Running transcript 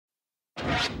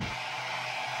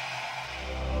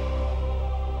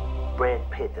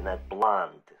point and that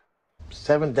blonde.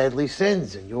 7 deadly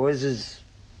sins, and yours is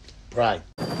pride.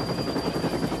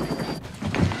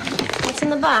 What's in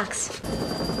the box?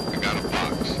 We got a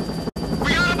box.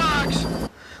 We got a box!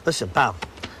 Listen, pal,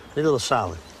 I need a little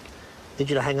solid. I need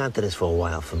you to hang on to this for a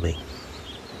while for me.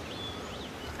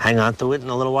 Hang on to it, in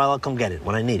a little while I'll come get it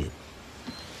when I need it.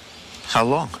 How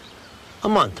long? A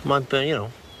month, you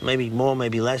know, maybe more,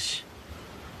 maybe less.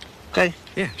 Okay?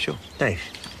 Yeah, sure. Thanks.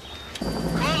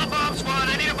 Call the bomb squad.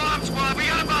 I need a bomb squad. We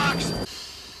got a box.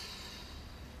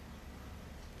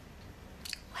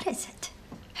 What is it?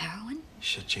 Heroin?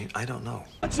 Shit, Gene, I don't know.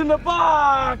 What's in the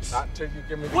box? Not till you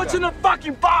give me the What's in gun. the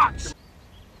fucking box?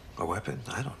 A weapon?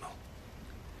 I don't know.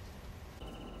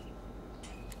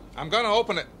 I'm gonna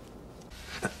open it.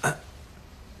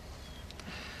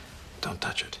 Don't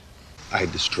touch it. I had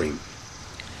this dream.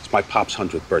 It's my pop's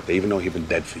 100th birthday, even though he'd been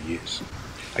dead for years.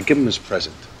 I give him his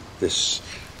present, this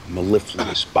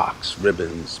mellifluous box,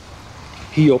 ribbons.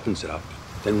 He opens it up,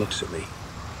 then looks at me.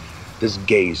 This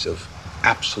gaze of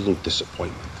absolute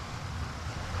disappointment.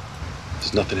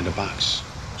 There's nothing in the box,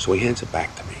 so he hands it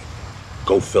back to me.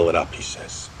 Go fill it up, he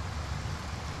says.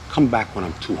 Come back when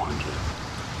I'm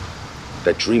 200.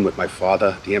 That dream with my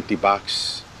father, the empty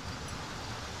box,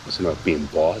 wasn't about being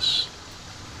boss.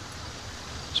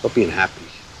 It's about being happy.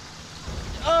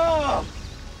 Oh!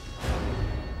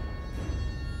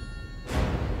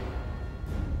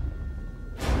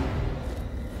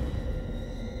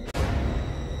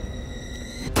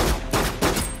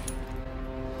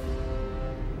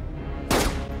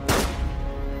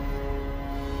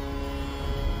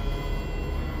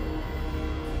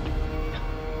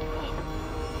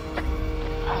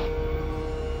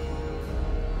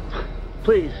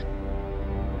 Please.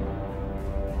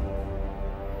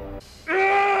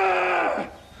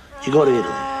 You go to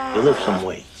Italy. You live some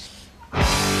way.